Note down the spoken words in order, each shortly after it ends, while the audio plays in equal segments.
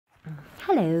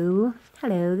Hello,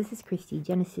 this is Christy,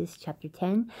 Genesis chapter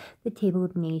 10, the Table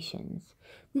of Nations.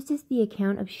 This is the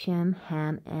account of Shem,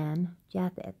 Ham, and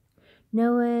Japheth,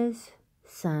 Noah's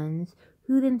sons,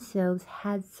 who themselves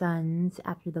had sons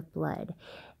after the flood.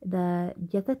 The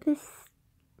Japhethites.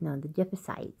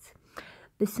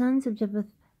 The sons of Japheth,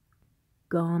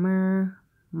 Gomer,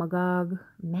 Magog,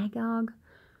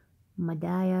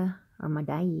 Madai,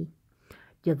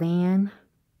 Javan,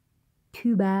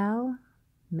 Tubal,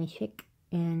 Meshech,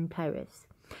 and Tyrus.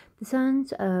 The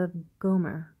sons of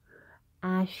Gomer,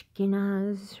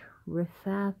 Ashkenaz,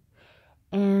 Riphath,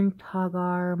 and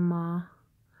Togarmah.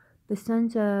 The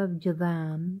sons of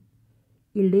Javan,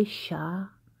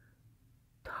 Elisha,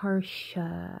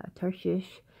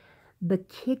 Tarshish, the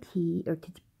Kittites,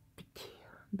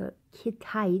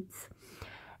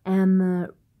 and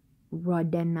the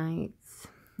Rodanites.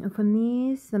 From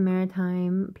these, the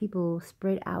maritime people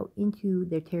spread out into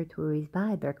their territories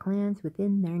by their clans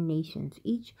within their nations,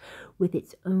 each with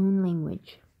its own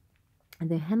language.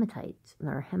 The Hamites,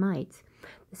 the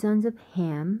sons of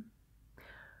Ham,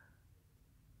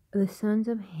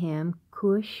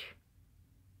 Cush,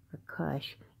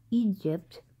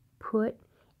 Egypt, Put,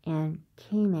 and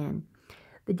Canaan.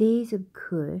 The days of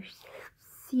Cush,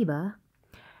 Seba,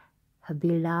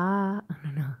 Havilah,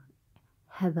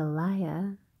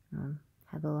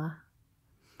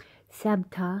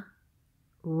 Sabta,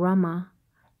 Ramah,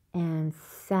 and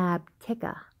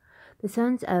Sabteka. The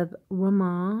sons of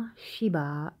Ramah,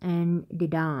 Sheba, and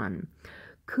Dedan.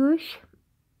 Cush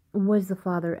was the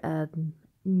father of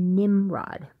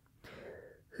Nimrod,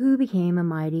 who became a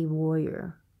mighty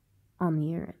warrior on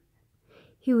the earth.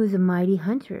 He was a mighty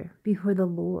hunter before the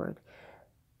Lord.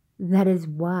 That is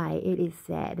why it is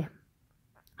said,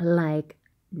 like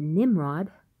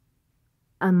Nimrod,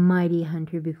 a mighty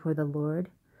hunter before the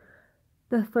Lord.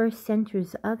 The first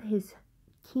centers of his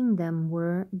kingdom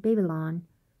were Babylon,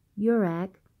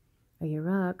 Uruk,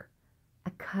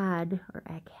 Akkad,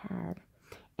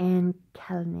 and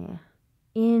Calneh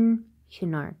in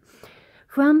Shinar.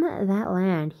 From that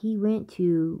land he went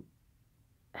to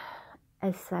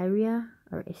Assyria,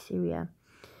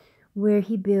 where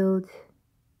he built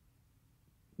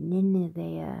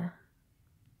Nineveh,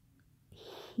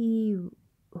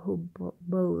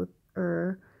 Rehoboth,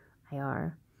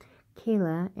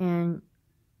 Calah, and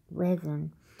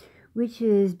Rezin, which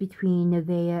is between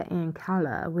Nevaeh and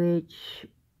Calah, which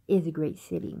is a great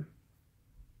city,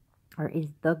 or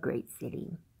is the great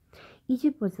city.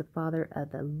 Egypt was the father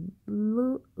of the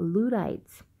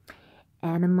Ludites,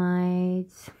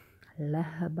 Anamites,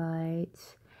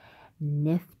 Lehabites,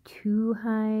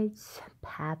 Nephtuhites,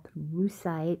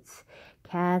 Pathrusites,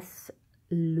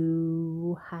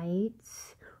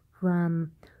 Casluhites,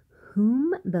 from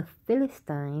whom the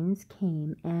Philistines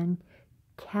came, and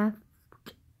Caphtorites.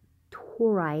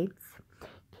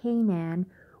 Canaan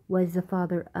was the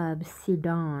father of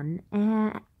Sidon,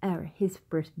 his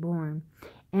firstborn,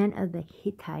 and of the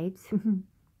Hittites,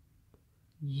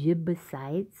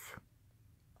 Jebusites,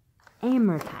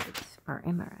 Amorites,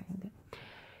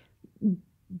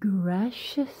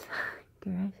 Gershites,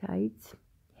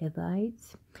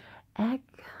 Hivites,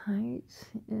 Akites,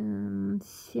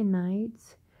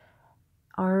 Sinites,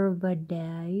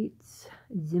 Arvadites,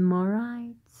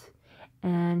 Zemarites,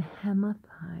 and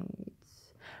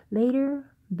Hamathites.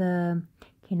 Later, the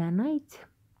Canaanite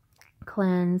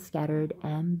clans scattered,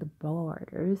 and the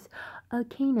borders of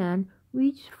Canaan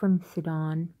reached from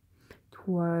Sidon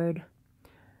toward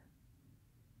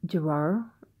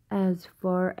Gerar as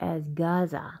far as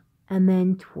Gaza, and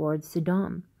then towards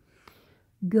Sodom,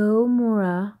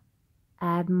 Gomorrah,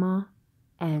 Admah,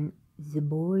 and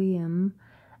Zeboim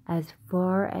as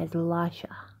far as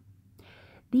Lasha.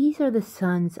 These are the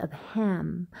sons of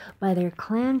Ham by their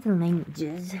clans and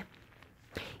languages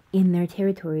in their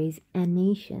territories and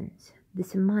nations, the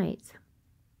Semites.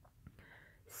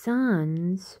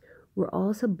 Sons were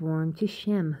also born to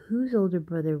Shem, whose older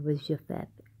brother was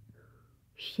Japheth.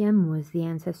 Shem was the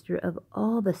ancestor of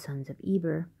all the sons of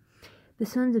Eber. The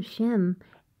sons of Shem,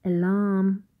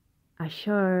 Elam,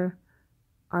 Ashar,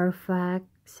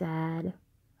 Arphaxad,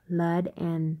 Lud,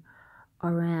 and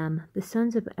Aram. The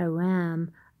sons of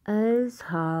Aram,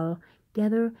 Azhal,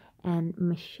 Gether, and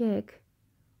Meshech.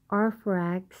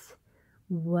 Arphax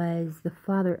was the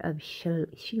father of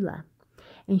Shelah,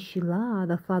 and Shelah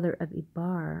the father of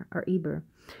Eber.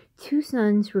 Two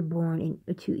sons were born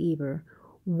to Eber.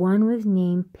 One was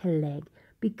named Peleg,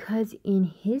 because in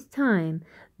his time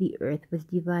the earth was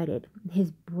divided.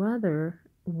 His brother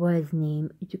was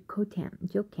named Joktan.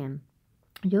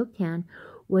 Joktan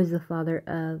was the father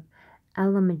of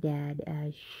Alamadad,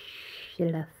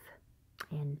 Sheleph,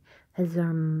 and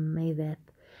Hazarmaveth,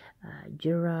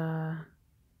 Jura,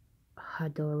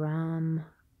 Hadoram,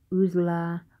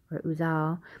 Uzla or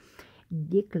Uzal,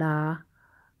 Dikla,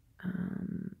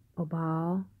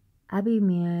 Obal,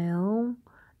 Abimael,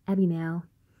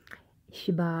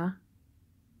 Sheba,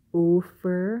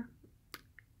 Ophir,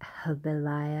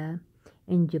 Haveliah,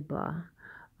 and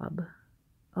Jabab.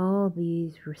 All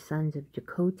these were sons of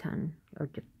Jokotan or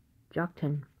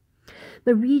Joktan.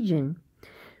 The region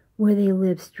where they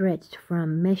lived stretched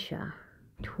from Mesha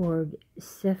toward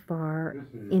Sephar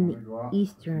in the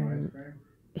eastern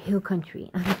hill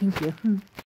country. Thank you.